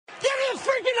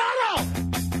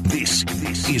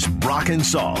This is Brock and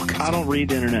Salk. I don't read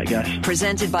the internet, guys.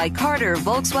 Presented by Carter,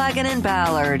 Volkswagen, and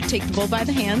Ballard. Take the bull by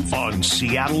the hands. On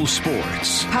Seattle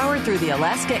Sports. Powered through the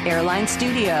Alaska Airlines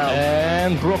studio.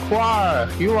 And Brooke Huard.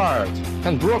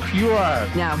 And Brooke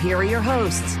Huard. Now here are your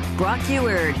hosts, Brock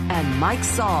Huard and Mike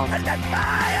Salk.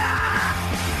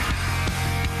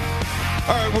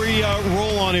 All right, we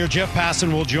roll on here. Jeff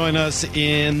Passan will join us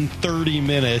in 30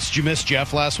 minutes. Did you miss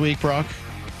Jeff last week, Brock?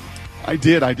 I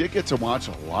did. I did get to watch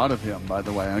a lot of him, by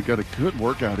the way. I got a good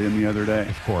workout in the other day.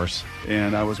 Of course.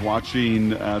 And I was watching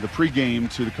the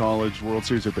pregame to the College World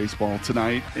Series of Baseball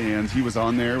tonight, and he was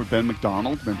on there with Ben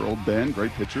McDonald. Remember old Ben?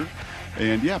 Great pitcher.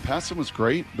 And, yeah, Passan was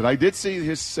great. But I did see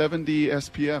his 70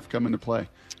 SPF come into play.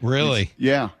 Really?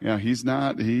 Yeah. He's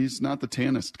not the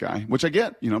tannest guy, which I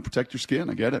get. Protect your skin.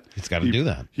 I get it. He's got to do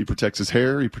that. He protects his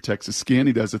hair. He protects his skin.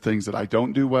 He does the things that I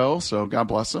don't do well. So God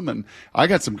bless him. And I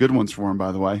got some good ones for him,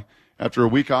 by the way. After a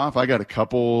week off, I got a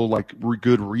couple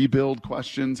good rebuild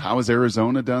questions. How has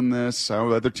Arizona done this? How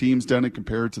have other teams done it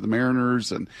compared to the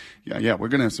Mariners? And yeah, we're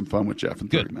gonna have some fun with Jeff in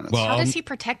 30 minutes. Well, how does he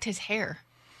protect his hair?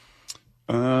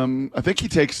 I think he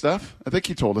takes stuff. I think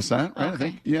he told us that, right?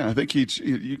 Okay. I think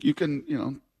you can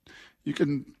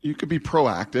be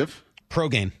proactive.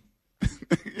 Pro-gain.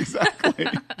 Exactly.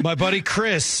 My buddy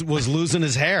Chris was losing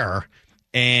his hair.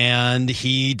 And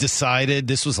he decided,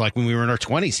 this was like when we were in our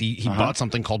 20s, he bought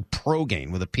something called Pro-Gain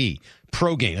with a P.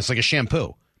 Pro-Gain. It's like a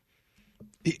shampoo.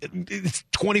 It's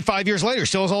 25 years later,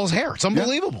 still has all his hair. It's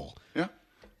unbelievable. Yeah.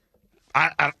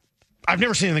 I've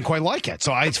never seen anything quite like it.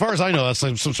 So as far as I know, that's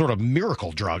like some sort of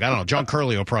miracle drug. I don't know. John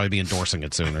Curley will probably be endorsing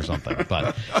it soon or something.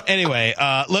 But anyway,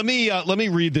 let me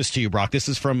read this to you, Brock. This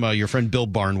is from your friend Bill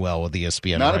Barnwell with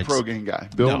ESPN. Not a Pro-Gain guy.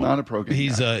 Bill, not a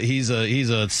Pro-Gain guy. He's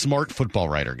a smart football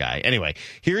writer guy. Anyway,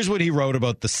 here's what he wrote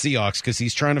about the Seahawks because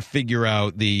he's trying to figure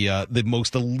out the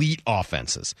most elite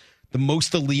offenses, the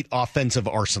most elite offensive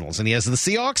arsenals. And he has the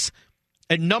Seahawks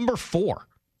at number 4.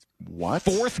 What?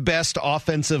 4th best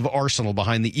offensive arsenal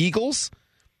behind the Eagles,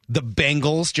 the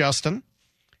Bengals, Justin,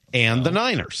 and the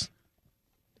Niners.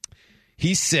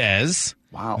 He says,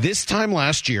 wow. This time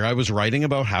last year, I was writing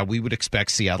about how we would expect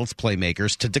Seattle's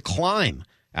playmakers to decline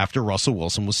after Russell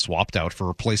Wilson was swapped out for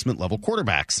replacement-level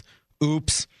quarterbacks.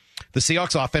 Oops. The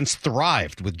Seahawks offense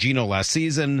thrived with Geno last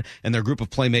season, and their group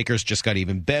of playmakers just got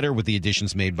even better with the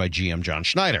additions made by GM John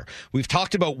Schneider. We've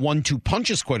talked about 1-2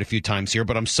 punches quite a few times here,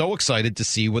 but I'm so excited to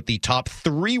see what the top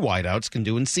 3 wideouts can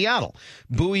do in Seattle.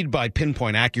 Buoyed by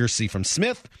pinpoint accuracy from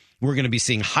Smith, we're going to be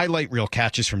seeing highlight reel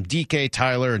catches from DK,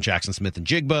 Tyler, and Jackson Smith and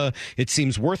Jigba. It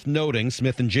seems worth noting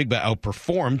Smith and Jigba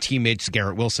outperformed teammates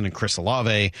Garrett Wilson and Chris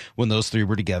Olave when those 3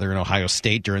 were together in Ohio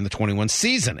State during the 21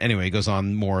 season. Anyway, he goes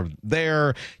on more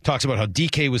there. Talks about how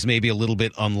DK was maybe a little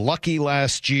bit unlucky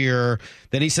last year.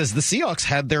 Then he says the Seahawks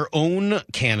had their own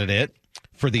candidate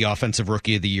for the Offensive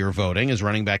Rookie of the Year voting as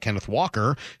running back Kenneth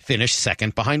Walker finished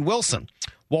 2nd behind Wilson.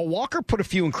 While Walker put a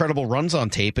few incredible runs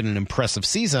on tape in an impressive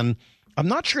season, I'm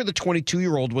not sure the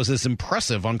 22-year-old was as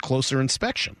impressive on closer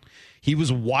inspection. He was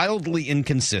wildly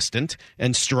inconsistent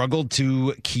and struggled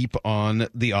to keep on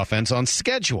the offense on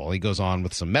schedule. He goes on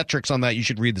with some metrics on that. You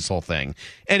should read this whole thing.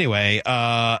 Anyway,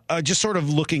 just sort of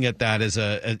looking at that as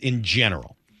in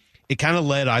general, it kind of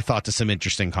led, I thought, to some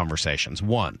interesting conversations.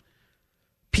 One,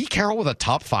 Pete Carroll with a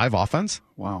top 5 offense?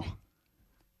 Wow.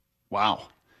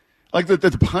 Like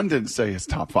the pundits say is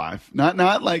top 5, not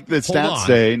like the stats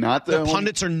say. Not the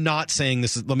pundits are not saying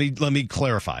this is. Let me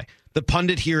clarify. The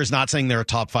pundit here is not saying they're a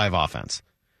top 5 offense.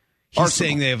 He's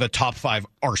saying they have a top 5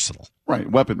 arsenal. Right,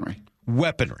 weaponry.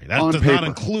 That does not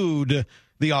include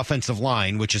the offensive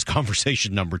line, which is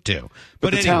conversation number 2.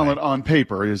 But the anyway, talent on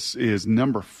paper is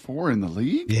number 4 in the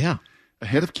league. Yeah,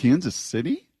 ahead of Kansas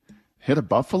City, ahead of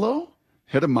Buffalo.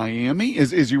 Head of Miami,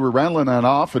 as you were rattling that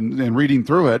off and reading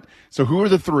through it. So who are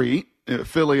the 3?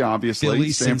 Philly, obviously.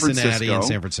 Philly, San Cincinnati, Francisco. and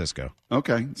San Francisco.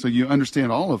 Okay, so you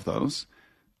understand all of those.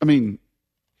 I mean,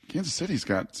 Kansas City's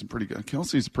got some pretty good.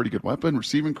 Kelsey's a pretty good weapon.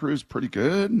 Receiving crew's pretty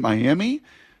good. Miami,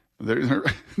 they're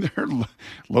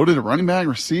loaded a running back,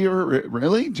 receiver.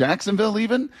 Really? Jacksonville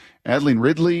even? Adding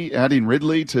Ridley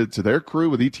to their crew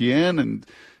with ETN. And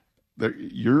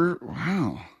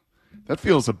wow. That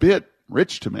feels a bit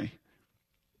rich to me.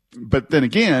 But then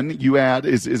again, you add,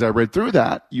 as I read through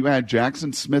that, you add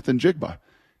Jackson, Smith, and Jigba.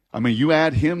 I mean, you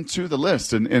add him to the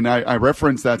list. And I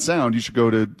reference that sound. You should go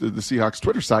to the Seahawks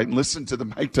Twitter site and listen to the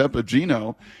mic'd up of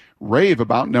Geno rave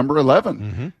about number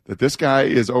 11, that this guy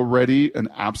is already an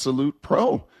absolute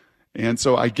pro. And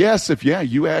so I guess if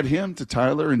you add him to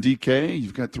Tyler and DK,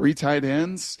 you've got 3 tight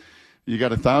ends. You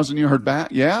got 1,000-yard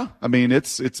bat? Yeah. I mean,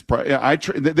 this is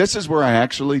where I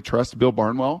actually trust Bill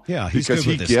Barnwell. Yeah, he's because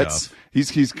good with this stuff.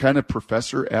 He's kind of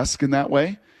professor-esque in that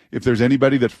way. If there's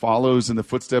anybody that follows in the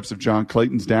footsteps of John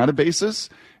Clayton's databases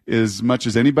as much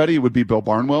as anybody, it would be Bill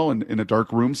Barnwell in a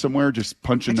dark room somewhere just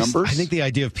punching numbers. I think the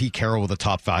idea of Pete Carroll with a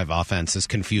top 5 offense is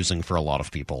confusing for a lot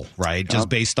of people, right? Just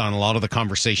based on a lot of the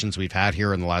conversations we've had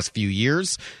here in the last few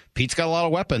years. Pete's got a lot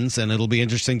of weapons, and it'll be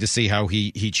interesting to see how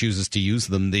he chooses to use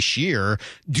them this year.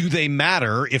 Do they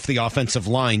matter if the offensive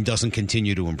line doesn't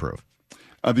continue to improve?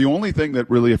 The only thing that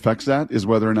really affects that is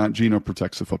whether or not Geno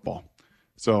protects the football.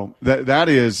 So that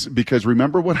is because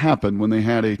remember what happened when they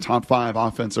had a top 5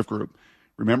 offensive group.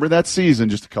 Remember that season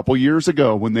just a couple years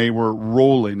ago when they were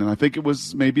rolling, and I think it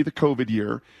was maybe the COVID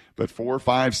year, but 4,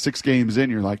 5, 6 games in,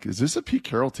 you're like, is this a Pete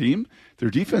Carroll team? Their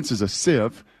defense is a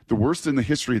sieve, the worst in the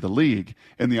history of the league,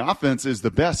 and the offense is the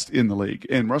best in the league.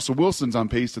 And Russell Wilson's on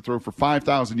pace to throw for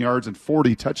 5,000 yards and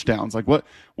 40 touchdowns. Like,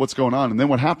 what's going on? And then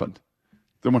what happened?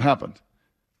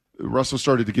 Russell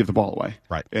started to give the ball away.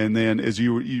 Right. And then as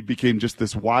you became just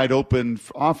this wide open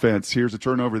offense, here's a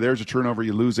turnover, there's a turnover,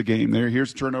 you lose a game.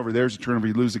 Here's a turnover, there's a turnover,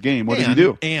 you lose a game. What did he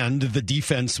do? And the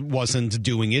defense wasn't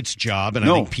doing its job, and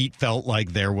I think Pete felt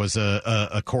like there was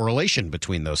a correlation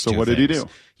between those two things. So what did he do?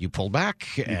 You pull back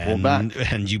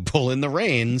and you pull in the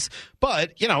reins.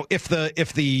 But, if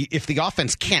the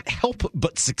offense can't help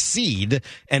but succeed,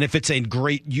 and if it's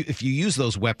if you use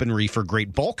those weaponry for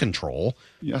great ball control,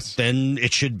 yes, then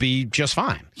it should be just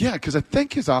fine. Yeah, because I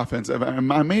think his offense, I'm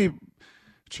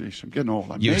getting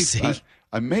old.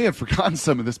 I may have forgotten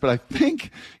some of this, but I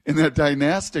think in that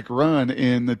dynastic run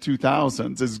in the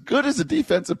 2000s, as good as the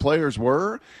defensive players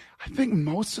were, I think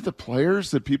most of the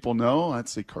players that people know, I'd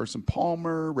say Carson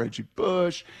Palmer, Reggie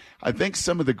Bush, I think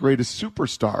some of the greatest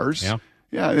superstars,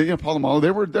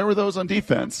 Polamalu, there were those on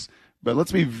defense. But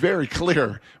let's be very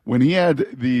clear. When he had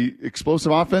the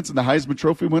explosive offense and the Heisman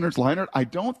Trophy winners lineup, I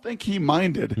don't think he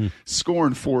minded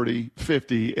scoring 40,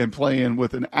 50, and playing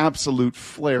with an absolute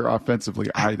flair offensively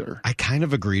either. I kind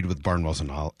of agreed with Barnwell's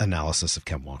analysis of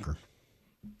Ken Walker.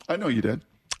 I know you did.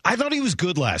 I thought he was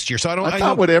good last year, so I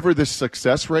thought whatever the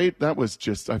success rate, that was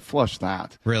just, I flushed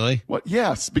that. Really?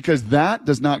 Yes, because that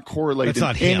does not correlate in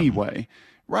any way.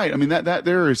 Right. I mean, that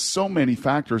there is so many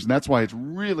factors, and that's why it's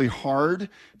really hard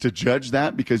to judge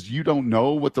that because you don't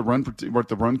know what the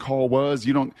run call was.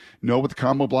 You don't know what the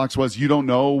combo blocks was. You don't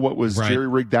know what was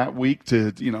jerry-rigged that week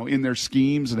to, in their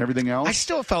schemes and everything else. I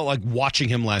still felt like watching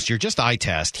him last year, just eye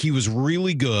test. He was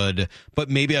really good, but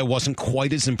maybe I wasn't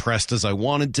quite as impressed as I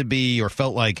wanted to be or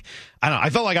felt like, I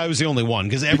felt like I was the only one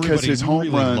because everybody his home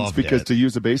really runs, loved because it. To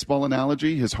use a baseball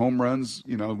analogy, his home runs,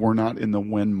 were not in the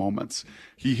win moments.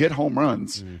 He hit home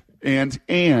runs and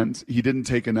he didn't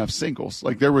take enough singles.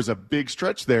 Like there was a big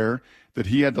stretch there that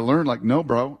he had to learn, like, no,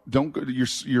 bro, don't go to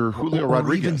your Julio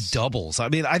Rodriguez. Or even doubles. I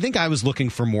mean, I think I was looking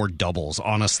for more doubles,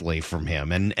 honestly, from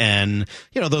him. And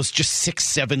those just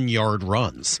 6-7 yard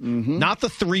runs. Mm-hmm. Not the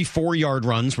 3-4 yard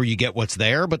runs where you get what's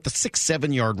there, but the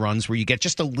 6-7 yard runs where you get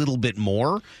just a little bit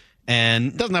more. And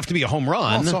it doesn't have to be a home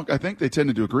run. Also, I think they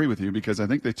tended to agree with you because I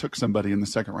think they took somebody in the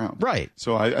second round. Right.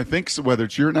 So I think whether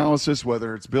it's your analysis,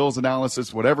 whether it's Bill's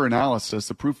analysis, whatever analysis,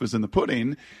 the proof is in the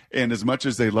pudding. And as much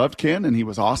as they loved Ken and he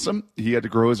was awesome, he had to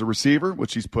grow as a receiver,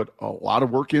 which he's put a lot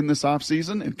of work in this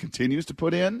offseason and continues to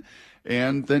put in.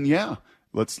 And then,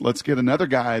 let's get another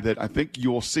guy that I think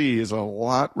you'll see is a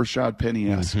lot Rashad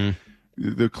Penny-esque. Mm-hmm.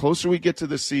 The closer we get to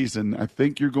the season, I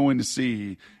think you're going to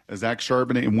see Zach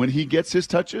Charbonnet. And when he gets his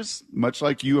touches, much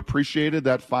like you appreciated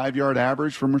that 5-yard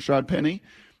average from Rashad Penny,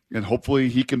 and hopefully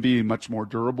he can be much more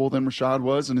durable than Rashad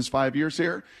was in his 5 years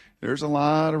here, there's a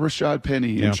lot of Rashad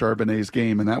Penny in Charbonnet's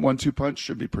game, and that 1-2 punch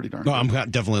should be pretty darn good. I'm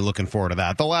definitely looking forward to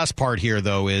that. The last part here,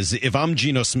 though, is if I'm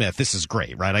Geno Smith, this is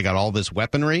great, right? I got all this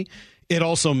weaponry. It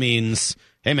also means,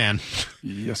 hey, man,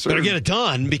 yes, sir. Better get it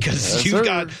done because you've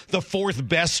got the 4th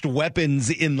best weapons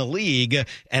in the league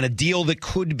and a deal that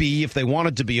could be, if they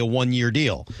wanted to be, a 1-year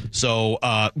deal. So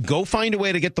go find a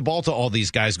way to get the ball to all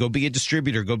these guys. Go be a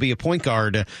distributor. Go be a point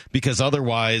guard because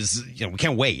otherwise, we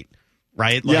can't wait.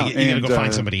 Right? You got to go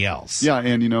find somebody else. Yeah,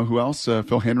 and you know who else?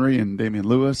 Phil Henry and Damian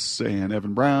Lewis and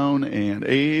Evan Brown and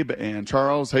Abe and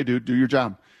Charles. Hey, dude, do your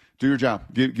job. Do your job.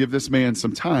 Give this man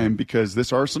some time because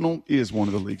this Arsenal is one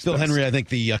of the league's Phil best. Henry, I think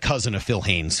the cousin of Phil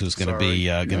Haynes, who's going to be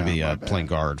playing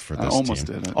guard for this almost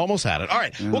team. Did it. Almost had it. All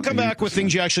right, we'll come back with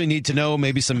things you actually need to know,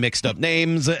 maybe some mixed up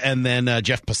names, and then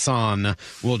Jeff Passan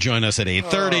will join us at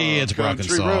 8:30. It's Brock and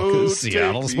Salk,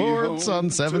 Seattle Sports on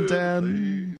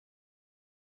 710.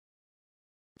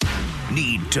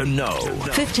 Need to know.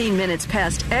 15 minutes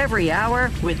past every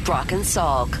hour with Brock and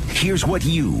Salk. Here's what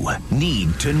you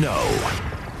need to know.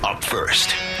 up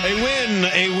first.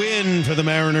 A win for the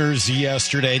Mariners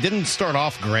yesterday. Didn't start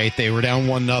off great. They were down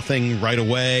 1-0 right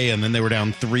away, and then they were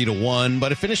down 3-1,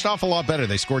 but it finished off a lot better.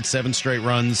 They scored 7 straight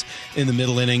runs in the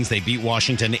middle innings. They beat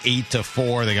Washington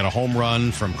 8-4. They got a home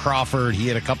run from Crawford. He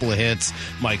had a couple of hits.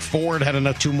 Mike Ford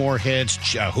had 2 more hits.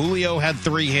 Julio had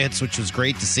 3 hits, which was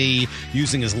great to see,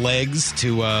 using his legs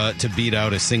to beat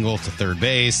out a single to third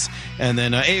base. And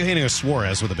then Eugenio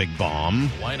Suarez with a big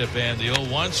bomb. Line up and the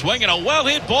 0-1 swing and a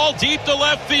well-hit ball deep to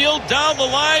left field, down the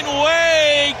line,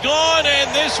 way gone,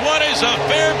 and this one is a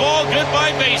fair ball.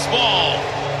 Goodbye, baseball.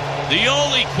 The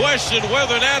only question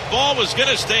whether that ball was going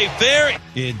to stay fair.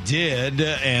 It did,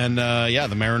 and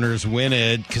the Mariners win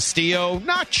it. Castillo,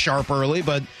 not sharp early,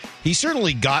 but he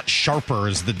certainly got sharper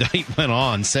as the night went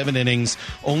on. 7 innings,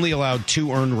 only allowed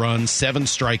 2 earned runs, 7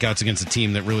 strikeouts against a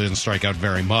team that really doesn't strike out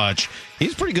very much. He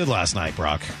was pretty good last night,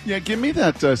 Brock. Yeah, give me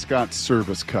that Scott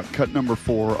Service cut number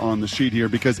 4 on the sheet here,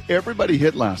 because everybody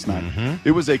hit last night. Mm-hmm.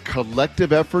 It was a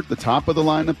collective effort, the top of the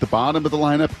lineup, the bottom of the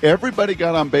lineup. Everybody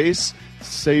got on base,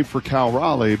 save for Cal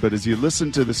Raleigh. But as you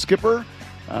listen to the skipper,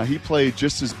 he played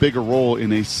just as big a role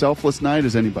in a selfless night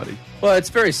as anybody. Well, it's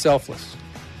very selfless.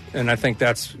 And I think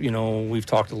that's, we've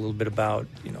talked a little bit about,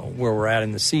 where we're at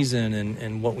in the season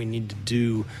and what we need to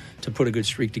do to put a good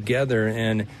streak together.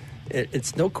 And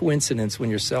it's no coincidence when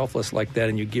you're selfless like that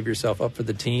and you give yourself up for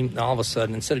the team. All of a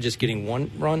sudden, instead of just getting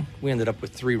 1 run, we ended up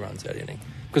with 3 runs that inning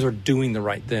because we're doing the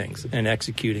right things and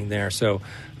executing there. So,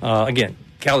 again,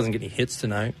 Cal doesn't get any hits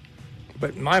tonight.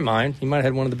 But in my mind, he might have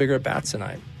had one of the bigger at-bats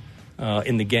tonight.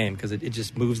 In the game, because it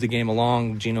just moves the game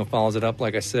along. Gino follows it up,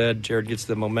 like I said. Jared gets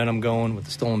the momentum going with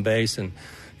the stolen base, and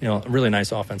a really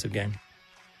nice offensive game.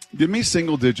 Give me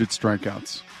single-digit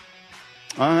strikeouts.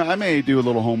 I may do a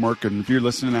little homework, and if you're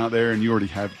listening out there and you already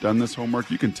have done this homework,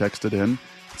 you can text it in.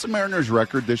 It's a Mariners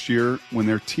record this year when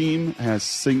their team has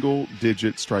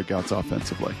single-digit strikeouts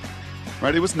offensively.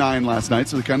 Right? It was 9 last night,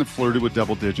 so they kind of flirted with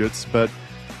double digits, but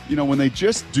when they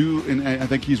just do, and I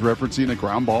think he's referencing a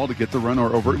ground ball to get the run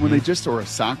or over, when they just, or a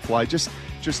sac fly, just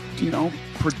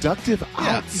productive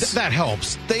outs. That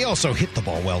helps. They also hit the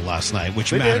ball well last night,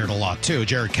 which mattered a lot, too.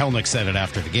 Jared Kelenic said it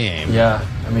after the game. Yeah,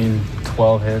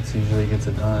 12 hits usually gets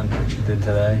it done, which we did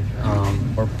today.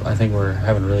 I think we're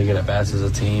having really good at-bats as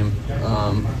a team.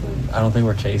 I don't think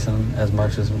we're chasing as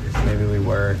much as maybe we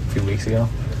were a few weeks ago,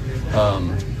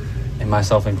 and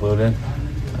myself included,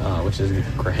 which is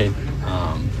great.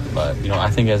 But I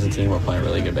think as a team we're playing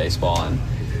really good baseball, and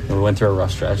we went through a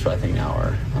rough stretch, but I think now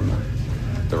we're on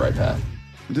the right path.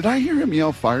 Did I hear him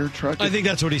yell fire truck? I think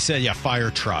that's what he said,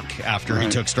 fire truck, after he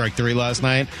took strike 3 last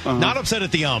night. Not upset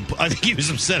at the ump. I think he was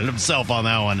upset at himself on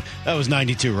that one. That was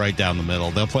 92 right down the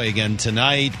middle. They'll play again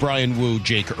tonight. Brian Wu,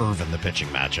 Jake Irvin, the pitching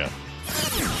matchup.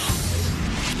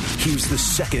 Here's the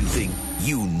second thing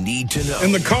you need to know.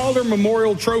 And the Calder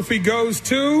Memorial Trophy goes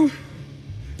to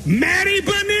Matty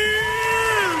Beniers!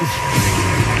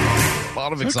 A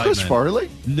lot of excitement. Chris Farley?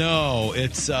 No,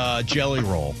 it's Jelly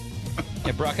Roll.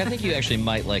 Yeah, Brock, I think you actually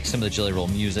might like some of the Jelly Roll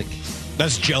music.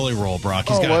 That's Jelly Roll, Brock.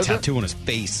 He's got a tattoo on his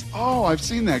face. Oh, I've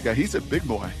seen that guy. He's a big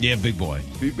boy. Yeah, big boy.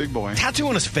 He's a big boy. Tattoo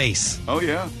on his face. Oh,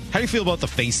 yeah. How do you feel about the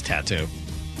face tattoo?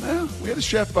 Well, we had a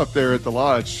chef up there at the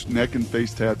lodge, neck and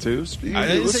face tattoos. I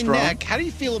didn't say neck. How do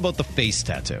you feel about the face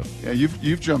tattoo? Yeah,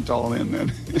 you've jumped all in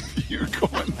then. You're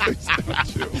going face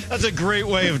tattoo. That's a great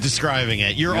way of describing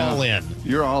it. You're all in.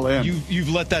 You're all in. You've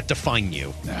let that define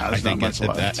you. Nah, there's not much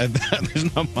left.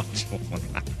 There's not much.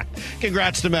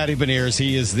 Congrats to Matty Beniers.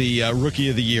 He is the Rookie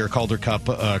of the Year Calder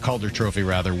Trophy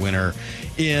winner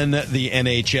in the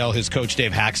NHL. His coach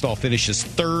Dave Haxtell finishes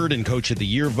 3rd in Coach of the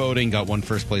Year voting. Got 1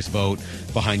 first-place vote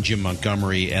behind Jim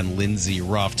Montgomery and Lindsey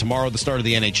Ruff. Tomorrow, the start of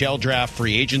the NHL draft,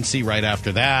 free agency right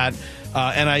after that.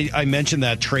 And I mentioned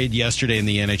that trade yesterday in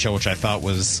the NHL, which I thought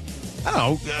was,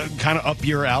 kind of up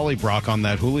your alley, Brock, on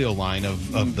that Julio line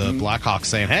of the Blackhawks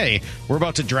saying, hey, we're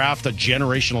about to draft a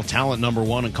generational talent number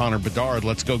 1 in Connor Bedard.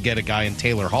 Let's go get a guy in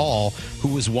Taylor Hall who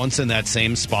was once in that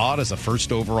same spot as a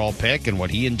first overall pick, and what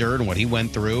he endured and what he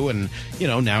went through. And,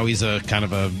 now he's a kind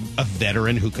of a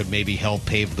veteran who could maybe help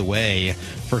pave the way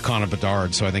for Connor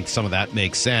Bedard. So I think some of that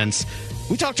makes sense.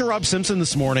 We talked to Rob Simpson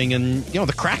this morning, and,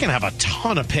 the Kraken have a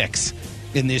ton of picks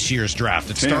in this year's draft.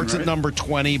 It starts at number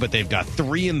 20, but they've got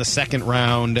 3 in the second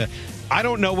round. I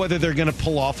don't know whether they're going to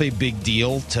pull off a big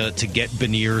deal to get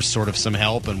Beniers sort of some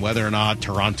help, and whether or not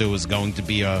Toronto is going to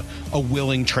be a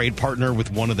willing trade partner with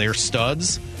one of their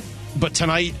studs. But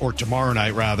tonight, or tomorrow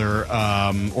night rather,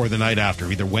 or the night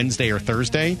after, either Wednesday or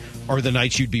Thursday, are the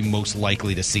nights you'd be most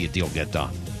likely to see a deal get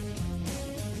done.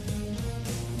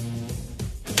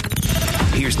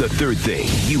 Here's the third thing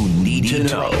you need to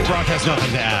know. Brock has nothing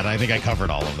to add. I think I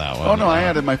covered all of that one. Oh, no, I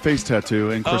added my face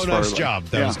tattoo. And Chris nice Farley. job.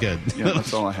 That was good. Yeah,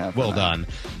 that's all I have. Well done.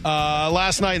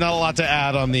 Last night, not a lot to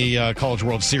add on the College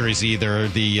World Series either.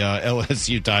 The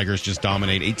LSU Tigers just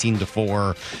dominate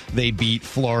 18-4. They beat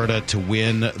Florida to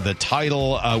win the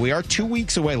title. We are 2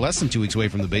 weeks away, less than 2 weeks away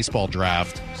from the baseball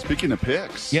draft. Speaking of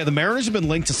picks. Yeah, the Mariners have been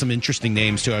linked to some interesting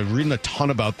names, too. I've read a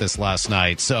ton about this last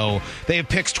night. So they have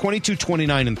picks 22,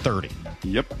 29, and 30.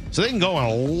 Yep. So they can go in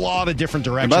a lot of different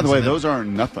directions. And by the way, those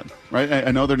aren't nothing, right? I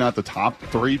know they're not the top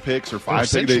 3 picks or 5 picks.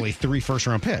 Essentially 3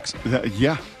 first-round picks.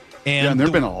 Yeah. And there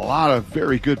have been a lot of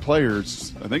very good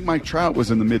players. I think Mike Trout was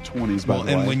in the mid-20s, by the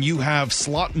way. And when you have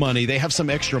slot money, they have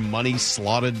some extra money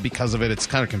slotted because of it. It's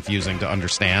kind of confusing to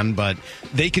understand, but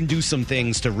they can do some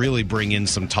things to really bring in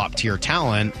some top-tier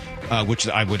talent, which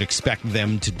I would expect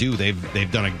them to do.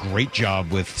 They've done a great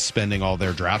job with spending all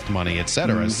their draft money, et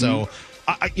cetera. So,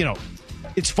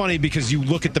 it's funny because you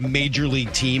look at the major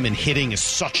league team and hitting is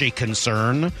such a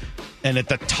concern. And at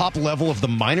the top level of the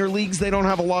minor leagues, they don't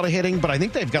have a lot of hitting, but I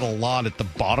think they've got a lot at the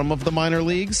bottom of the minor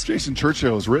leagues. Jason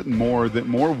Churchill has written more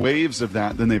waves of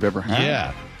that than they've ever had.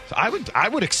 Yeah. So I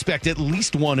would expect at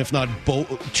least one, if not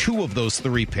both, 2 of those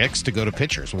 3 picks to go to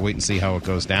pitchers. We'll wait and see how it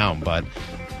goes down. But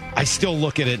I still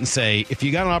look at it and say, if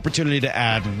you got an opportunity to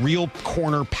add real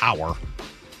corner power,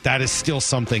 that is still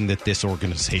something that this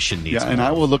organization needs. Yeah, and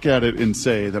I will look at it and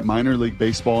say that minor league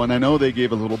baseball, and I know they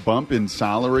gave a little bump in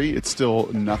salary, it's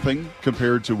still nothing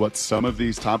compared to what some of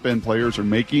these top-end players are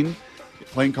making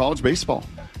playing college baseball,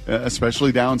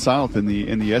 especially down south in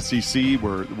the SEC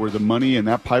where the money in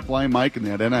that pipeline, Mike, and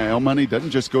that NIL money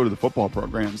doesn't just go to the football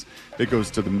programs. It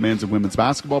goes to the men's and women's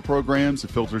basketball programs.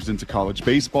 It filters into college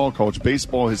baseball. College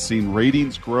baseball has seen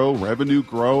ratings grow, revenue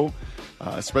grow.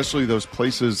 Especially those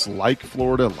places like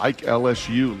Florida, like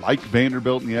LSU, like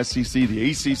Vanderbilt in the SEC,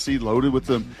 the ACC loaded with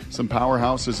some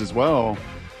powerhouses as well.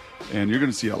 And you're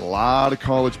going to see a lot of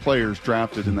college players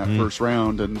drafted in that first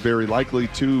round, and very likely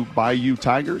 2 Bayou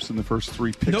Tigers in the first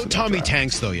 3 picks. No Tommy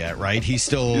Tanks, though, yet, right? He's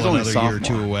still He's another year or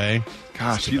 2 away.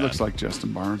 Gosh, he looks like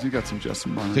Justin Barnes. You got some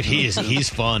Justin Barnes. Dude, he's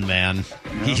fun, man.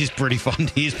 Yeah. He's pretty fun.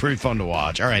 He's pretty fun to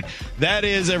watch. All right, that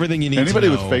is everything you need to know. Anybody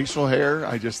with facial hair,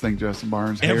 I just think Justin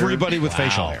Barnes. Everybody with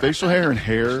facial hair and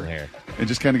hair. And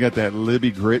just kind of got that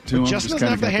Libby grit to him. Justin doesn't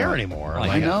have the hair anymore.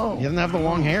 I know. He doesn't have the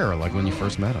long hair like when you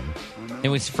first met him. It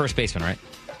was first baseman, right?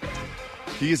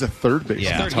 He is a third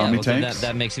baseman. Yeah. Tommy Tanks.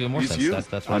 That makes even more sense.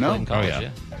 That's why I played in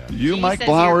college. You, Mike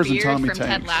Blowers, and Tommy from Tanks.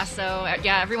 Ted Lasso.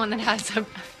 Yeah, everyone that has a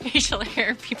facial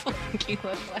hair, people think you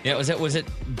look like. Yeah, was it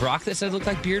Brock that said it looked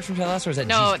like Beard from Ted Lasso, or was that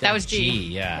No, G? that was G.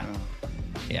 Yeah.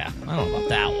 Yeah, I don't know about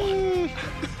that one.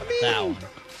 That one.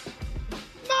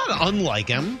 Not unlike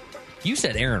him. You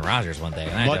said Aaron Rodgers one day.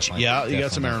 And you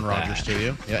got some Aaron Rodgers to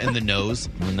you. Yeah, in the nose.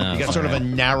 You got sort of a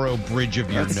narrow bridge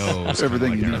of your nose.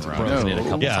 Everything you need to know. A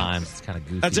couple times. It's kind of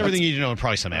goofy. That's everything you need to know, and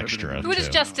probably some extra. Who does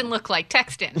Justin look like?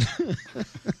 Text in.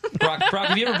 Brock,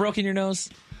 have you ever broken your nose?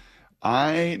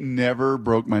 I never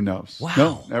broke my nose. Wow.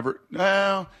 No, never.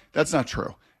 No, that's not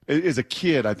true. As a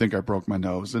kid, I think I broke my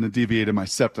nose and it deviated my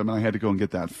septum, and I had to go and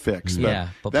get that fixed. Yeah,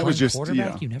 but that was just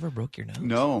quarterback. You never broke your nose.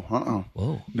 No,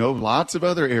 Whoa. No, lots of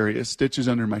other areas: stitches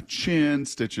under my chin,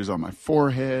 stitches on my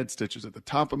forehead, stitches at the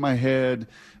top of my head.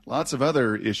 Lots of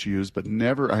other issues, but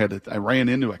never. I ran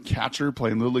into a catcher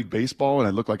playing Little League baseball, and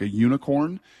I looked like a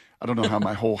unicorn. I don't know how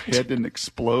my whole head didn't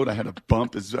explode. I had a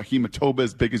bump, a hematoma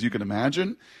as big as you can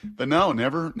imagine. But no,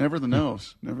 never the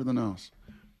nose. Never the nose.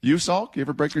 You, Salk, you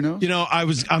ever break your nose? You know, I'm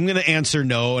going to answer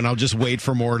no, and I'll just wait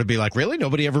for more to be like, really?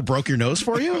 Nobody ever broke your nose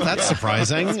for you? That's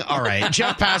surprising. All right.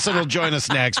 Jeff Passan will join us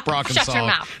next. Brock and Shut your Salk,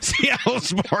 mouth. Seattle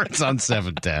Sports on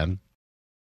 710.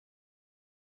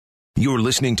 You're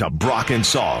listening to Brock and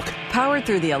Salk Powered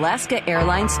through the Alaska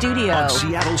Airlines Studio. on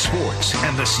Seattle Sports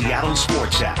and the Seattle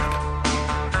Sports app.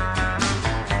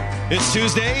 It's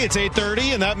Tuesday. It's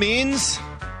 8:30, and that means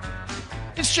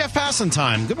it's Jeff Passan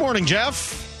time. Good morning,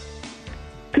 Jeff.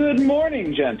 Good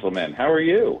morning, gentlemen. How are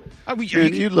you?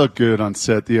 You look good on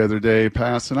set the other day,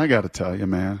 Passan. I got to tell you,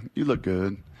 man, you look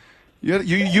good. You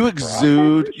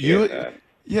exude. You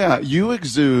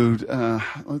exude.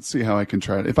 Let's see how I can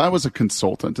try it. If I was a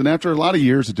consultant, and after a lot of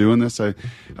years of doing this, I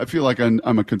feel like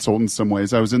I'm a consultant in some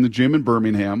ways. I was in the gym in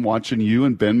Birmingham watching you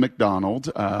and Ben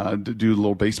McDonald do a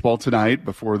little baseball tonight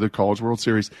before the College World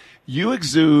Series. You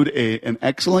exude an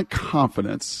excellent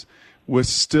confidence with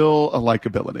still a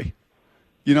likability.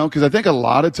 You know, because I think a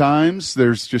lot of times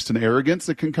there's just an arrogance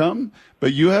that can come,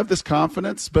 but you have this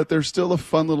confidence, but there's still a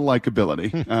fun little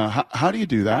likability. How do you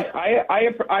do that?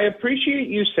 I appreciate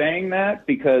you saying that,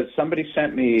 because somebody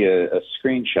sent me a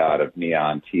screenshot of me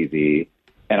on TV,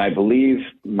 And I believe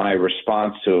my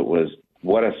response to it was,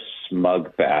 what a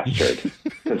smug bastard.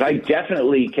 Because I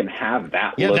definitely can have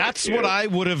that Yeah, look that's too. what I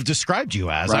would have described you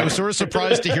as. Right. I was sort of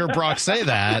surprised to hear Brock say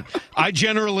that. I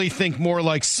generally think more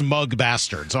like smug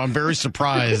bastard, so I'm very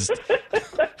surprised.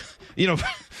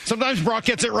 Sometimes Brock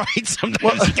gets it right,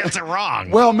 sometimes he gets it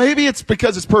wrong. Well, maybe it's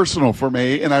because it's personal for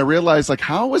me, and I realize, like,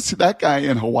 how was that guy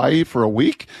in Hawaii for a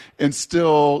week and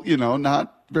still,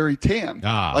 not very tan?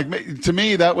 Like, to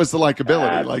me, that was the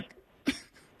likability.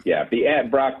 Yeah,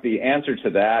 Brock, the answer to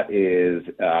that is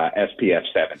SPF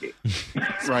 70.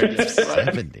 Right.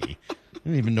 70. I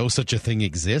didn't even know such a thing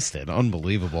existed.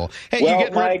 Unbelievable. Hey, Well,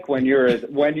 Mike, when you're as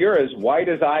white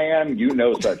as I am, you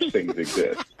know such things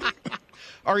exist.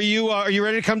 Are you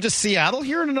ready to come to Seattle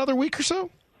here in another week or so?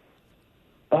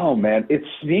 Oh man, it's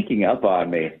sneaking up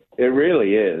on me. It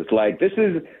really is. Like this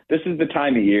is the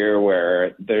time of year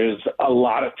where there's a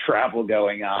lot of travel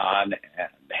going on, and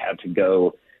I had to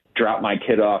go drop my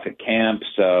kid off at camp,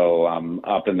 so I'm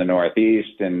up in the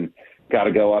Northeast and got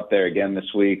to go up there again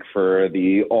this week for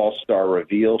the All-Star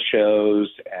Reveal shows.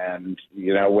 And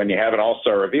when you have an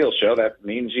All-Star Reveal show, that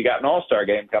means you got an All-Star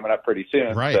game coming up pretty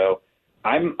soon. Right. So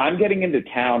I'm getting into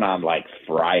town on like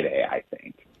Friday, I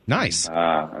think. Nice.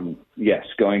 Yes,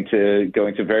 going to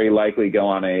very likely go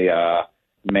on a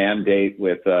man date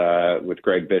with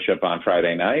Greg Bishop on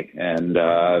Friday night, and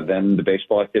then the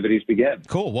baseball activities begin.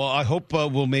 Cool. Well, I hope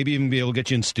we'll maybe even be able to get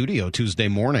you in studio Tuesday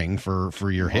morning for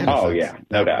your hit. Oh yeah,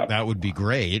 no doubt. That would be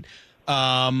great.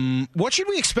 What should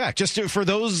we expect? Just for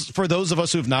those of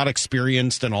us who have not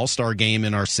experienced an All-Star game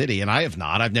in our city, and I have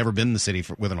not. I've never been in the city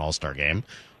with an All-Star game.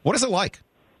 What is it like?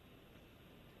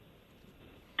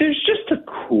 There's just a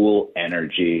cool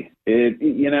energy.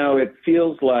 It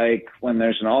feels like when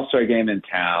there's an All-Star game in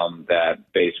town that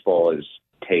baseball is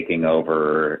taking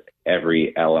over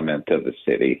every element of the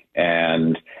city.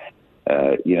 And,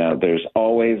 there's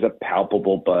always a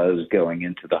palpable buzz going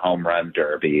into the home run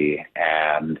derby.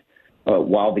 And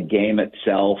while the game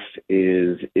itself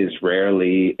is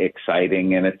rarely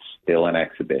exciting, and it's still an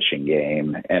exhibition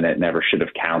game, and it never should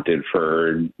have counted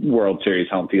for World Series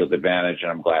home field advantage,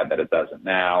 and I'm glad that it doesn't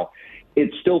now.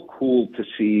 It's still cool to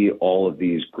see all of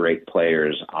these great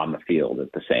players on the field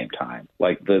at the same time.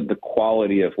 Like the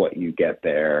quality of what you get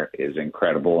there is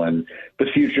incredible. And the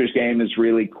Futures game is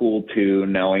really cool too,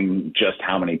 knowing just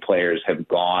how many players have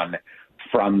gone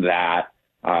from that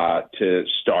to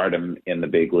stardom in the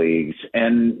big leagues.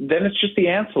 And then it's just the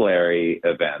ancillary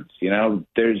events.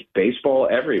 There's baseball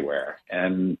everywhere.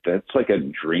 And that's like a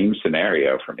dream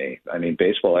scenario for me. I mean,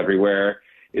 baseball everywhere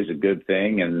is a good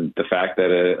thing. And the fact that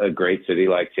a great city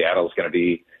like Seattle is going to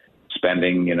be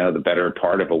spending, the better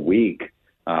part of a week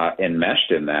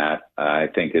enmeshed in that, I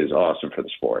think is awesome for the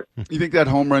sport. You think that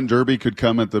home run derby could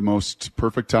come at the most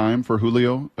perfect time for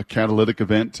Julio, a catalytic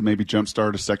event to maybe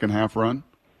jumpstart a second half run?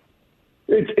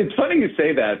 It's funny you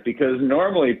say that, because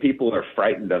normally people are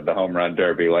frightened of the home run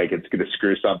derby, like it's going to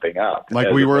screw something up.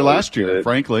 Like we were last year,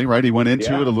 frankly, right? He went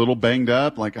into Yeah. it a little banged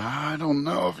up, like, I don't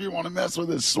know if you want to mess with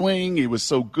his swing. He was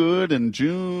so good in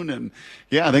June. And,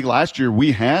 yeah, I think last year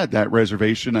we had that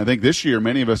reservation. I think this year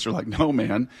many of us are like, no,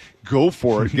 man, go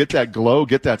for it. Get that glow,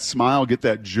 get that smile, get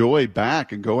that joy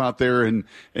back, and go out there and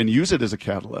use it as a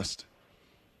catalyst.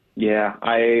 Yeah,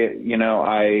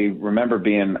 I remember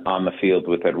being on the field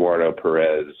with Eduardo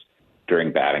Perez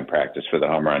during batting practice for the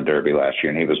home run derby last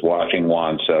year, and he was watching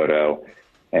Juan Soto,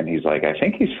 and he's like, I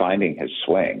think he's finding his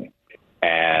swing.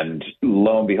 And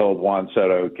lo and behold, Juan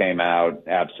Soto came out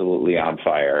absolutely on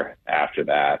fire after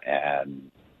that. And,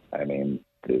 I mean,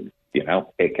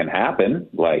 it can happen.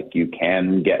 Like, you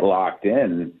can get locked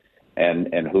in,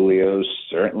 and Julio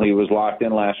certainly was locked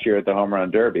in last year at the home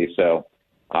run derby. So,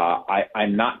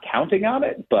 I'm not counting on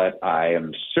it, but I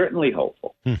am certainly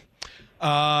hopeful.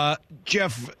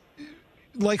 Jeff,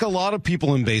 like a lot of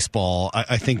people in baseball,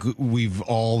 I think we've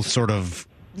all sort of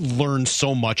learned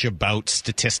so much about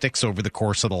statistics over the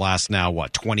course of the last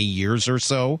 20 years or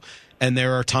so. And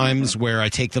there are times where I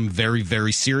take them very,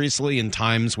 very seriously, and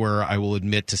times where I will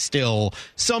admit to still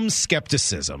some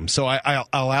skepticism. So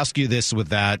I'll ask you this with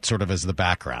that sort of as the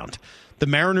background. The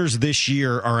Mariners this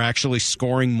year are actually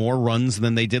scoring more runs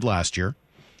than they did last year.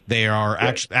 They are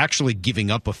actually giving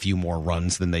up a few more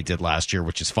runs than they did last year,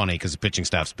 which is funny because the pitching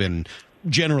staff's been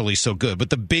generally so good.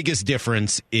 But the biggest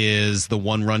difference is the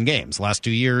one-run games. Last 2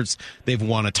 years, they've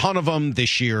won a ton of them.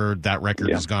 This year, that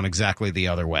record has gone exactly the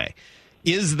other way.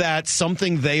 Is that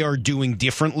something they are doing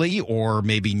differently, or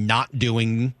maybe not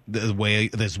doing the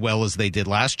way as well as they did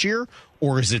last year?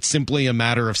 Or is it simply a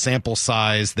matter of sample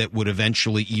size that would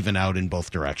eventually even out in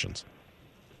both directions?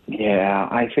 Yeah,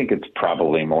 I think it's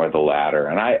probably more the latter.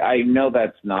 And I know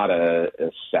that's not a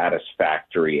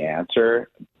satisfactory answer,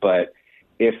 but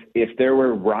if there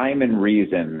were rhyme and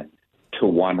reason to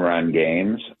one-run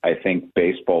games, I think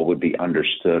baseball would be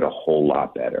understood a whole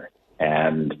lot better.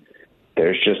 And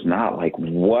there's just not. Like,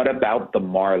 what about the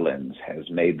Marlins has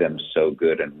made them so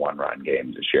good in one-run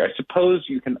games this year? I suppose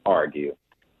you can argue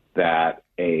that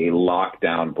a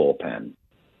lockdown bullpen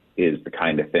is the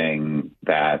kind of thing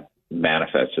that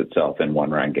manifests itself in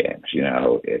one-run games. You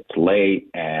know, it's late,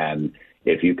 and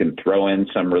if you can throw in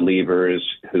some relievers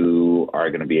who are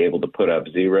going to be able to put up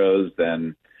zeros,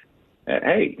 then,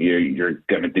 hey, you're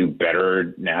going to do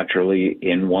better naturally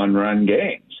in one-run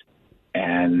games.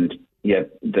 And yet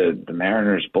the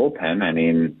Mariners bullpen, I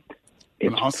mean,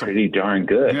 it's awesome. Pretty darn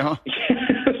good. Yeah.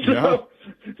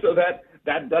 So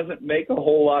that doesn't make a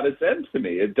whole lot of sense to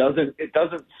me. It doesn't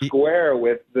square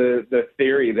with the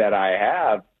theory that I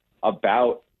have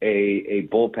about a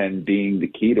bullpen being the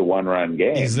key to one-run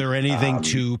games. Is there anything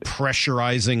to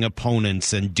pressurizing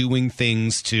opponents and doing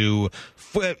things to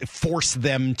force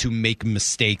them to make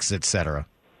mistakes, etc.?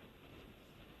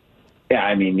 Yeah,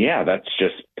 I mean, that's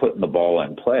just putting the ball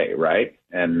in play, right?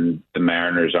 And the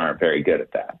Mariners aren't very good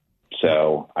at that.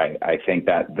 So I think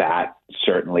that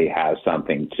certainly has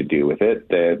something to do with it.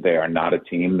 They are not a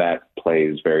team that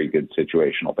plays very good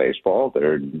situational baseball.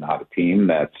 They're not a team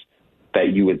that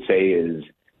you would say is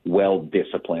well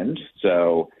disciplined.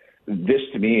 So this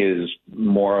to me is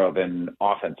more of an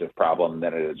offensive problem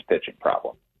than it is a pitching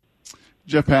problem.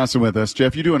 Jeff Passan with us.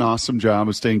 Jeff, you do an awesome job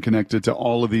of staying connected to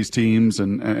all of these teams,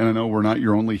 and I know we're not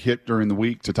your only hit during the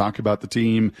week to talk about the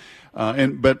team,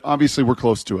 but obviously we're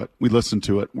close to it. We listen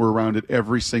to it. We're around it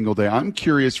every single day. I'm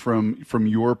curious from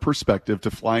your perspective to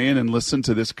fly in and listen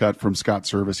to this cut from Scott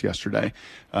Service yesterday.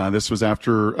 This was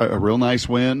after a real nice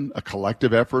win, a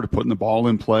collective effort of putting the ball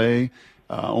in play.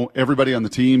 Everybody on the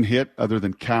team hit other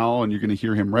than Cal, and you're going to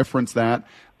hear him reference that.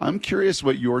 I'm curious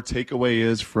what your takeaway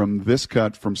is from this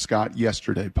cut from Scott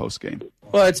yesterday postgame.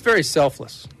 Well, it's very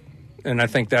selfless. And I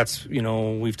think that's,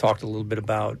 we've talked a little bit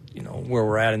about, where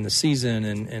we're at in the season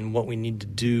and what we need to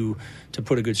do to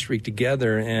put a good streak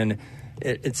together. And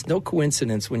it's no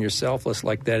coincidence when you're selfless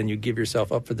like that and you give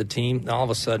yourself up for the team. All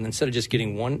of a sudden, instead of just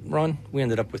getting one run, we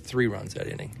ended up with 3 runs that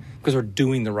inning because we're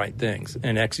doing the right things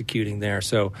and executing there.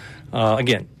 So,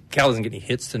 again, Cal doesn't get any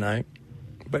hits tonight.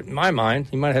 But in my mind,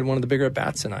 he might have had one of the bigger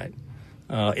at-bats tonight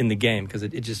in the game because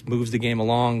it just moves the game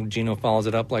along. Gino follows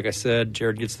it up, like I said.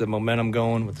 Jared gets the momentum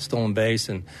going with the stolen base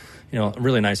and, a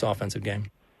really nice offensive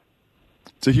game.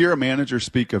 To hear a manager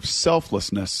speak of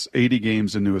selflessness 80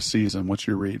 games into a season, what's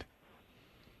your read?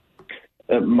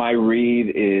 My read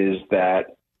is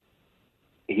that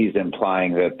he's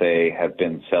implying that they have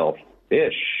been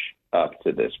selfish up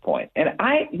to this point. And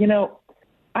I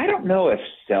don't know if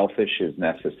selfish is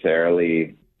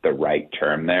necessarily the right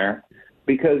term there,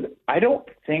 because I don't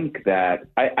think that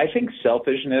I think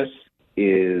selfishness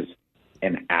is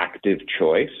an active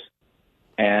choice,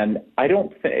 and I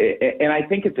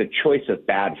think it's a choice of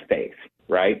bad faith,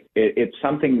 right? It's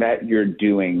something that you're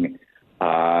doing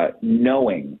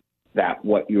knowing that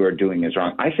what you are doing is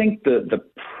wrong. I think the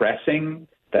pressing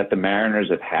that the Mariners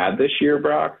have had this year,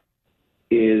 Brock,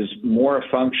 is more a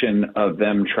function of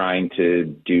them trying to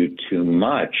do too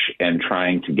much and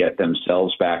trying to get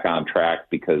themselves back on track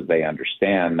because they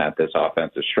understand that this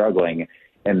offense is struggling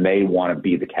and they want to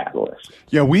be the catalyst.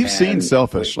 Yeah, we've seen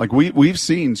selfish. Like we've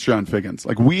seen Sean Figgins.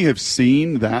 Like we have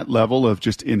seen that level of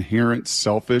just inherent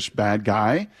selfish bad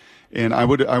guy. And I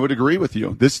would agree with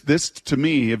you. This to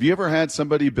me, have you ever had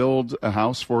somebody build a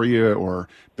house for you or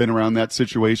been around that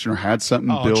situation or had something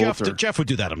built? Jeff would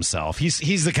do that himself.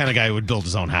 He's the kind of guy who would build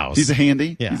his own house. He's a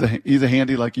handy. Yeah. He's a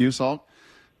handy like you, Salt.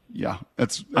 Yeah,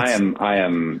 that's I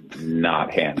am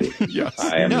not handy. Yes.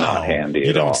 I am not handy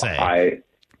at all. You don't say.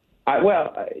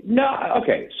 No.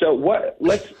 Okay. So what?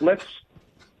 Let's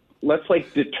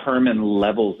determine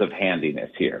levels of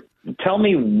handiness here. Tell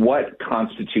me what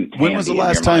constitutes handy. When was the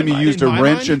last time you used a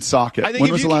wrench and socket?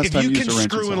 When was the last time you used a wrench and socket? If you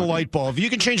can screw in a light bulb, if you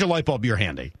can change a light bulb, you're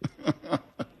handy.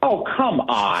 Oh, come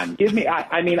on. Give me I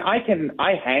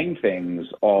hang things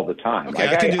all the time. Okay,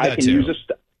 I can do that too.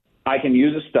 I can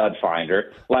use a stud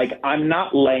finder. Like, I'm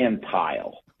not laying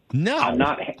tile. No. I'm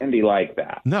not handy like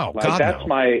that. No, like, God,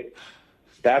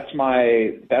 that's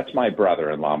no. my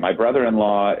brother-in-law. My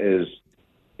brother-in-law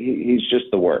he's just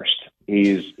the worst.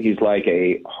 He's like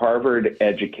a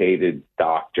Harvard-educated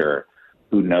doctor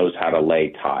who knows how to lay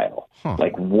tile. Huh.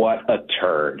 Like, what a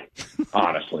turd,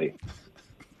 honestly.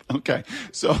 Okay.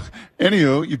 So,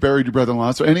 anywho, you buried your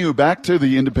brother-in-law. So, anywho, back to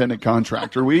the independent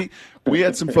contractor. We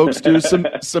had some folks do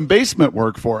some basement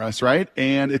work for us, right?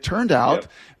 And it turned out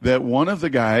that one of the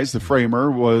guys, the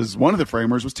framers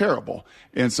was terrible.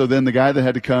 And so then the guy that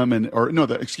had to come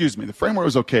the framer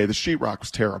was okay. The sheetrock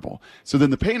was terrible. So then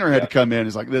the painter had to come in and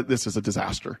is like, this is a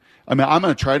disaster. I mean, I'm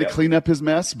going to try to clean up his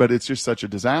mess, but it's just such a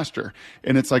disaster.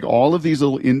 And it's like all of these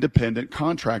little independent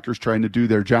contractors trying to do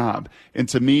their job. And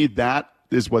to me, that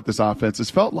is what this offense has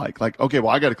felt like. Like, okay, well,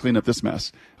 I got to clean up this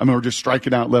mess. I mean, we're just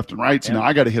striking out left and right. So now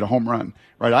I got to hit a home run,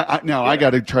 right? I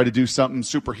got to try to do something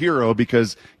superhero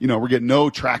because, we're getting no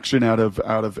traction out of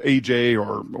AJ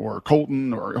or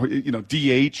Colton or,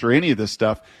 DH or any of this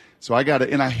stuff. So I got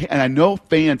to, and I know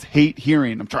fans hate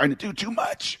hearing I'm trying to do too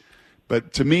much.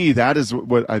 But to me, that is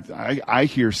what I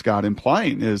hear Scott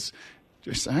implying is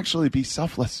just actually be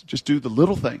selfless. Just do the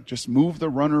little thing. Just move the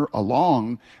runner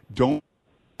along. Don't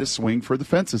swing for the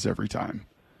fences every time.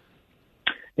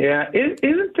 Yeah,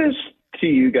 isn't this to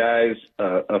you guys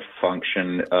a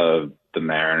function of the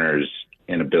Mariners'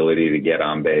 inability to get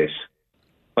on base?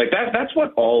 Like that's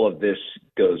what all of this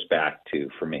goes back to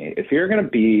for me. If you're going to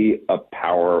be a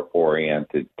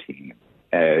power-oriented team,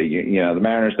 the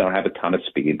Mariners don't have a ton of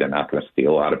speed. They're not going to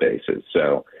steal a lot of bases,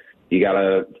 so you got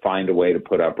to find a way to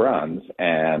put up runs.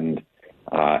 And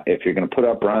if you're going to put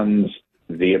up runs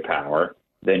via power,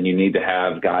 then you need to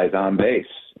have guys on base.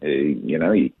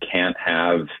 You can't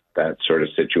have that sort of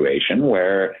situation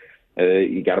where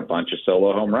you got a bunch of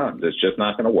solo home runs. It's just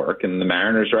not going to work. And the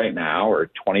Mariners right now are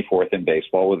 24th in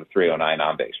baseball with a .309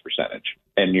 on-base percentage.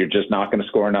 And you're just not going to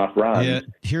score enough runs. Yeah,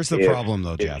 here's the problem,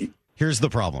 though, Jeff. Here's the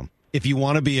problem. If you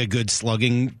want to be a good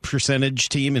slugging percentage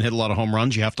team and hit a lot of home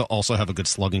runs, you have to also have a good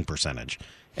slugging percentage.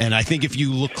 And I think if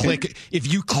you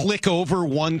click over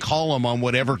one column on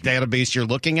whatever database you're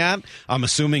looking at, I'm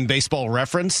assuming Baseball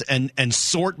Reference, and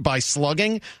sort by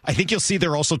slugging, I think you'll see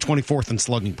they're also 24th in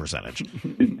slugging percentage.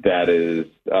 That is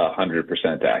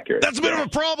 100% accurate. That's a bit of a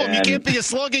problem. You can't be a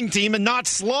slugging team and not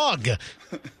slug.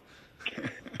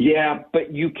 Yeah,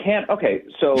 but you can't. Okay,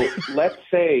 so let's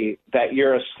say that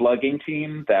you're a slugging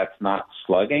team that's not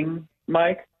slugging,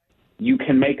 Mike. You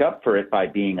can make up for it by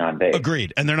being on base.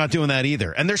 Agreed. And they're not doing that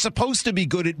either. And they're supposed to be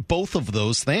good at both of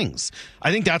those things.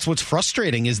 I think that's what's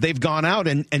frustrating is they've gone out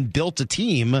and built a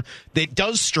team that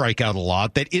does strike out a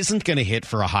lot, that isn't going to hit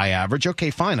for a high average. Okay,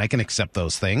 fine. I can accept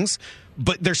those things.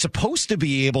 But they're supposed to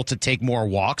be able to take more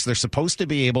walks. They're supposed to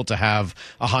be able to have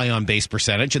a high on-base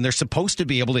percentage. And they're supposed to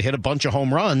be able to hit a bunch of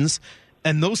home runs.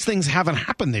 And those things haven't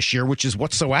happened this year, which is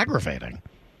what's so aggravating.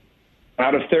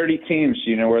 Out of 30 teams,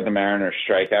 do you know where the Mariners'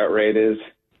 strikeout rate is?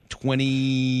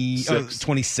 27th,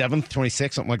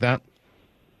 26th, something like that.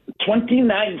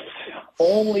 29th,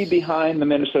 only behind the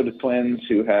Minnesota Twins,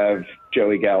 who have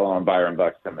Joey Gallo and Byron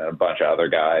Buxton and a bunch of other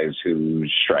guys who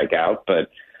strike out, but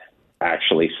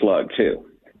actually slug too.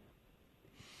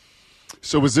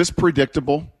 So was this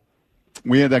predictable?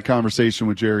 We had that conversation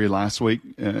with Jerry last week,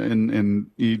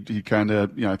 and he kind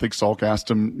of, I think Salk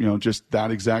asked him, just that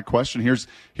exact question. Here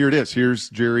it is. Here's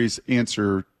Jerry's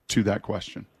answer to that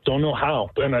question. Don't know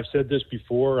how, and I've said this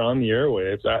before on the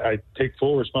airwaves. I take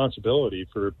full responsibility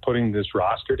for putting this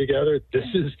roster together. This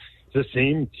is the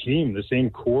same team, the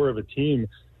same core of a team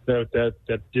that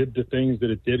did the things that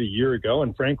it did a year ago,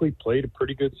 and frankly played a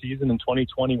pretty good season in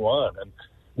 2021.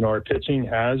 And our pitching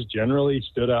has generally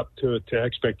stood up to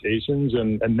expectations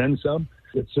and then some.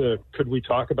 Could we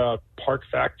talk about park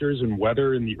factors and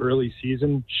weather in the early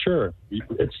season? Sure.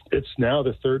 It's now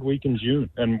the third week in June,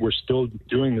 and we're still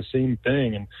doing the same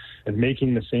thing and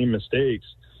making the same mistakes.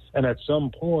 And at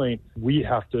some point, we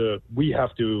have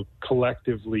to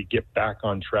collectively get back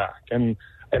on track. And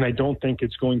I don't think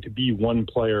it's going to be one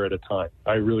player at a time.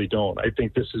 I really don't. I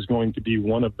think this is going to be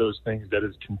one of those things that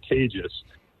is contagious.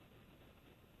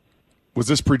 Was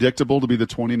this predictable to be the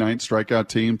 29th strikeout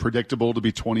team? Predictable to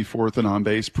be 24th in on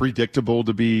base? Predictable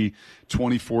to be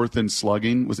 24th in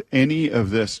slugging? Was any of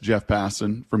this, Jeff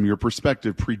Passan, from your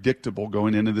perspective, predictable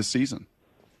going into this season?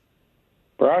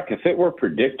 Brock, if it were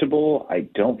predictable, I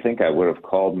don't think I would have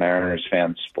called Mariners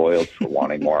fans spoiled for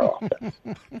wanting more offense.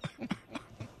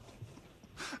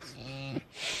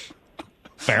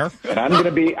 Fair. And I'm going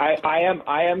to be. I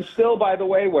am still, by the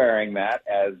way, wearing that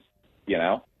as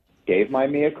gave my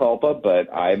mea culpa, but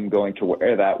I'm going to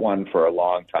wear that one for a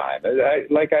long time.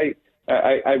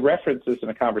 I referenced this in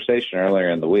a conversation earlier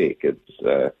in the week.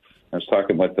 I was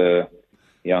talking with a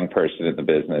young person in the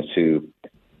business who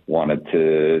wanted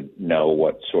to know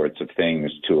what sorts of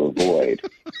things to avoid,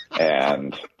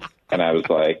 and I was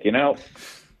like,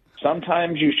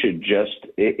 sometimes you should just,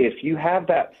 if you have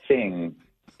that thing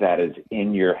that is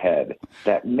in your head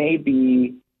that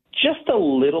maybe just a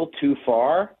little too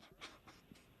far,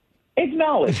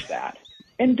 acknowledge that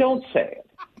and don't say it.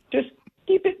 Just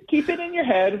keep it in your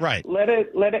head. Right. Let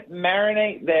it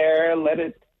marinate there. Let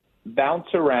it bounce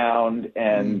around,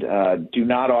 and do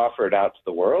not offer it out to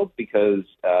the world, because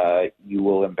you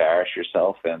will embarrass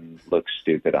yourself and look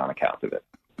stupid on account of it.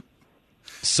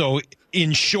 So,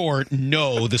 in short,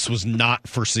 no, this was not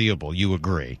foreseeable. You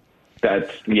agree?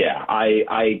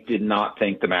 I did not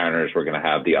think the Mariners were going to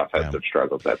have the offensive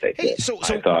struggles that they did.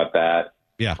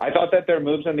 I thought that their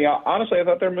moves honestly, I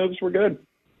thought their moves were good.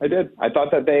 I did. I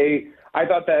thought that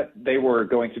they were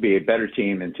going to be a better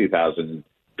team in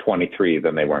 2023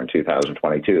 than they were in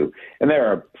 2022, and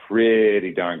they're a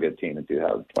pretty darn good team in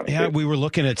 2022. Yeah, we were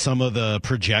looking at some of the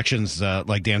projections,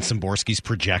 like Dan Szymborski's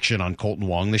projection on Colton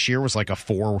Wong this year was like a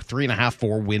 4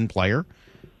 win player.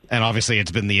 And obviously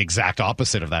it's been the exact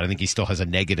opposite of that. I think he still has a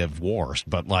negative WAR.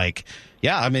 But,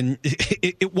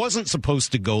 it wasn't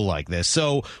supposed to go like this.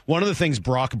 So one of the things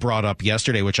Brock brought up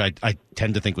yesterday, which I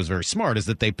tend to think was very smart, is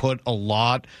that they put a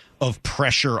lot of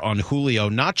pressure on Julio,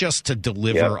 not just to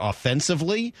deliver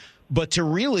offensively, but to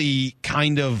really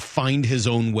kind of find his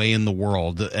own way in the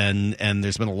world. And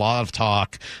there's been a lot of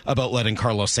talk about letting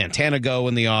Carlos Santana go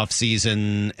in the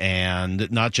offseason, and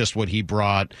not just what he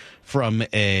brought from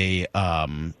a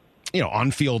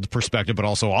on-field perspective, but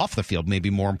also off the field, maybe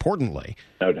more importantly.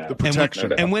 No doubt. The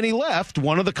protection. And when he left,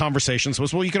 one of the conversations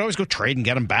was, well, you could always go trade and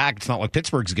get him back. It's not like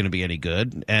Pittsburgh's going to be any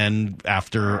good. And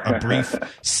after a brief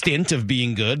stint of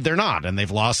being good, they're not. And they've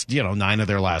lost, 9 of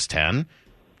their last 10.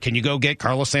 Can you go get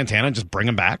Carlos Santana and just bring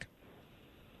him back?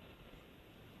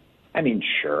 I mean,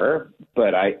 sure,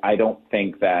 but I don't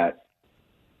think that's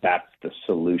the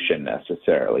solution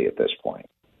necessarily at this point.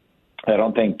 I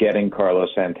don't think getting Carlos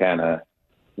Santana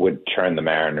would turn the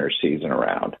Mariners season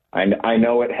around. I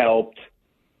know it helped.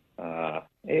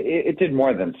 It did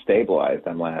more than stabilize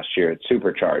them last year. It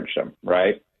supercharged them,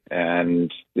 right?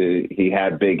 And he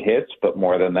had big hits, but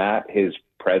more than that, his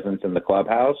presence in the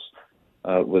clubhouse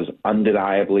was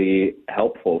undeniably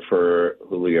helpful for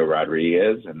Julio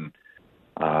Rodriguez, and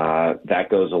that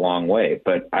goes a long way.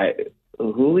 But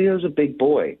Julio's a big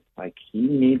boy. Like, he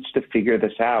needs to figure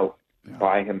this out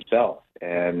by himself.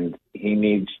 And he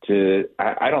needs to –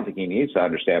 I don't think he needs to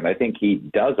understand. I think he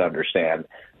does understand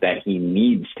that he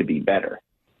needs to be better.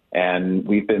 And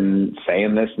we've been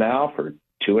saying this now for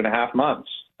 2.5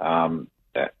 months.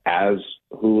 As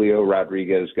Julio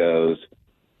Rodriguez goes,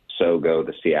 so go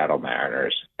the Seattle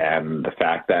Mariners. And the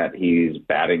fact that he's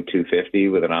batting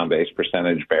 .250 with an on-base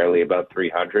percentage barely above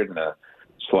 300 and a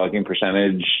slugging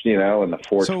percentage, in the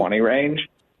 420 range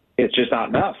 – it's just not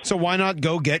enough. So why not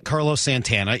go get Carlos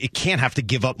Santana? You can't have to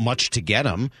give up much to get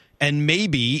him. And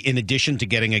maybe in addition to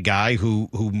getting a guy who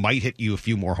might hit you a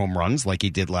few more home runs like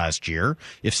he did last year,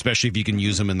 especially if you can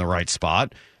use him in the right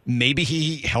spot, maybe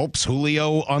he helps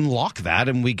Julio unlock that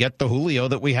and we get the Julio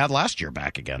that we had last year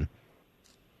back again.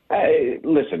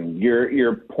 Listen,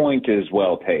 your point is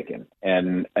well taken.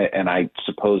 And I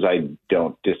suppose I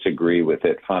don't disagree with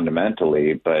it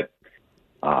fundamentally, but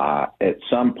at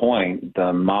some point,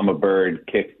 the mama bird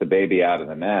kicks the baby out of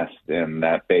the nest, and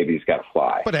that baby's got to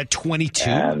fly. But at 22?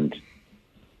 And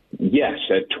yes,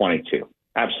 at 22,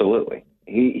 absolutely.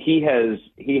 He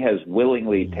has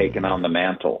willingly taken on the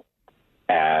mantle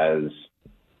as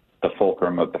the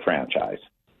fulcrum of the franchise.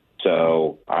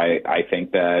 So I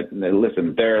think that,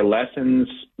 listen, there are lessons,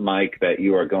 Mike, that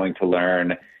you are going to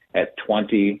learn at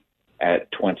 20,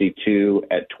 at 22,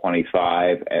 at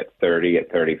 25, at 30,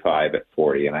 at 35, at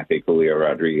 40. And I think Julio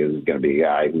Rodriguez is going to be a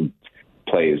guy who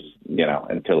plays,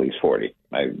 until he's 40.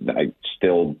 I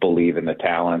still believe in the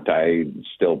talent. I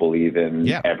still believe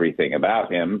in everything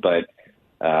about him. But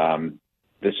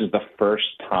this is the first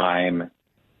time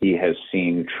he has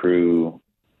seen true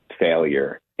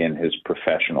failure in his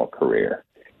professional career.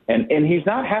 And he's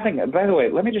not having, by the way,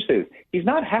 let me just say this, he's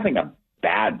not having a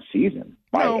bad season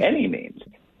by any means.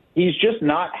 He's just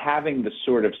not having the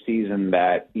sort of season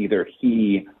that either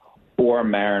he or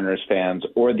Mariners fans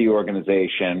or the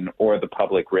organization or the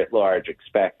public writ large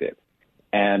expected.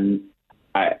 And,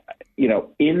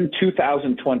 in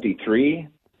 2023,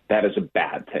 that is a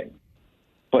bad thing.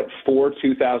 But for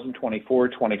 2024,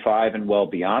 25, and well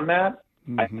beyond that,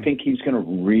 I think he's going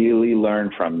to really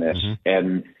learn from this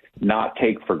and not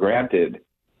take for granted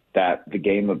that the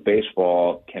game of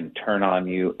baseball can turn on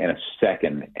you in a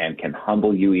second and can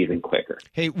humble you even quicker.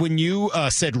 Hey, when you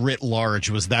said writ large,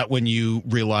 was that when you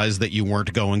realized that you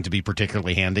weren't going to be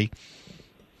particularly handy?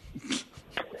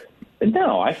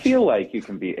 No, I feel like you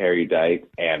can be erudite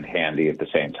and handy at the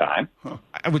same time.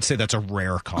 I would say that's a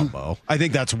rare combo. I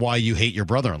think that's why you hate your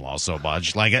brother-in-law so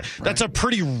much. Like, that's a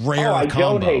pretty rare I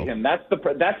combo. don't hate him. That's the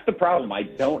problem. I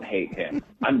don't hate him.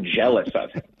 I'm jealous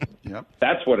of him. Yep.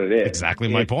 That's what it is. Exactly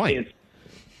my point.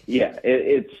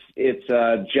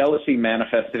 It's jealousy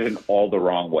manifested in all the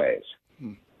wrong ways.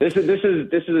 This is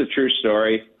a true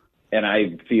story, and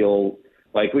I feel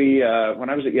like when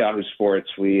I was at Yahoo Sports,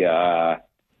 we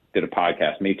did a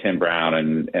podcast, me, Tim Brown,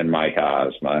 and Mike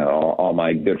Oz, all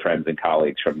my good friends and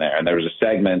colleagues from there. And there was a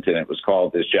segment, and it was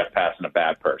called, "Is Jeff Passan a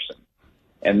bad person?"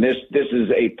 And this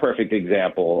is a perfect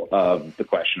example of the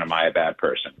question, am I a bad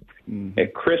person? Mm-hmm.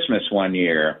 At Christmas one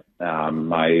year,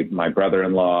 my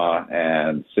brother-in-law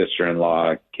and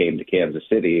sister-in-law came to Kansas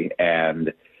City,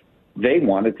 and they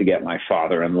wanted to get my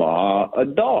father-in-law a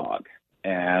dog.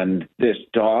 And this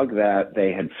dog that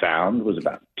they had found was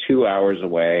about 2 hours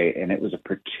away, and it was a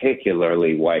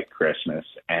particularly white Christmas.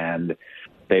 And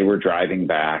they were driving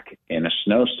back in a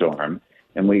snowstorm,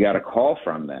 and we got a call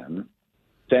from them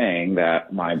saying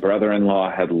that my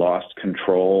brother-in-law had lost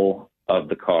control of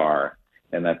the car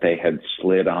and that they had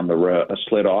slid off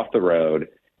the road,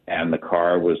 and the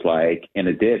car was like in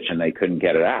a ditch and they couldn't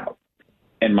get it out.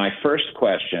 And my first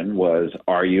question was,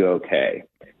 "Are you okay?"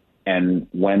 And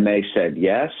when they said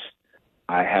yes,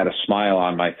 I had a smile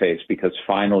on my face because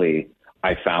finally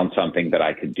I found something that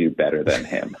I could do better than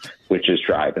him, which is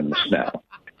drive in the snow.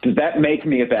 Does that make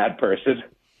me a bad person?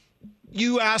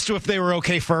 You asked if they were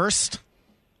okay first?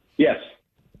 Yes.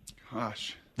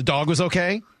 Gosh. The dog was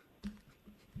okay?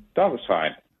 Dog was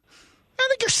fine. I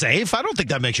think you're safe. I don't think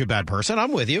that makes you a bad person.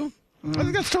 I'm with you. I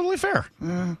think that's totally fair.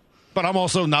 But I'm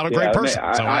also not a great person.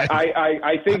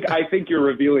 I think you're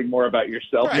revealing more about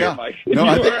yourself here, Mike. No,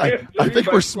 I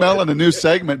think we're smelling a new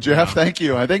segment, Jeff. Thank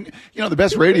you. I think the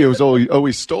best radio is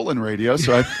always stolen radio.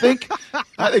 So I think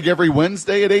every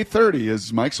Wednesday at 8:30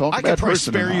 is Mike's all I bad can probably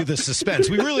person. spare you the suspense.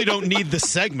 We really don't need the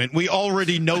segment. We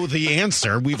already know the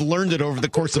answer. We've learned it over the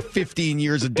course of 15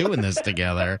 years of doing this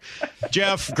together.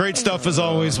 Jeff, great stuff as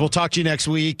always. We'll talk to you next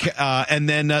week, and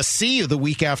then see you the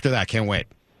week after that. Can't wait.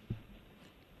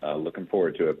 Looking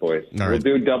forward to it, boys. All right.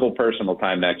 We'll do double personal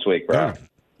time next week, bro.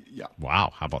 Yeah.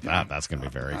 Wow. How about that? That's going to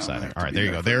be very exciting. All right. There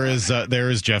you go. There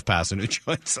is Jeff Passan, who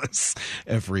joins us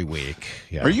every week.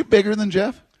 Yeah. Are you bigger than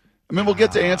Jeff? I mean, we'll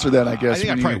get to answer that, I guess, I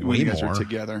think I probably when you weigh guys more. are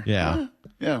together. Yeah.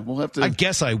 Yeah, we'll have to. I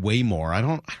guess I weigh more. I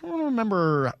don't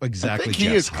remember exactly. I think he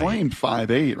has claimed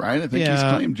 5'8", right? I think he's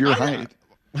claimed your height.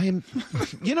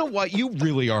 You know what? You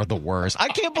really are the worst. I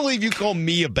can't believe you call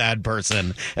me a bad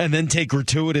person and then take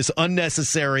gratuitous,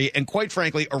 unnecessary, and quite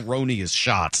frankly, erroneous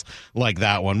shots like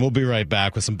that one. We'll be right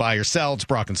back with some Buy or Sell. It's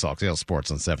Brock and Salk, Seattle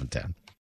Sports on 710.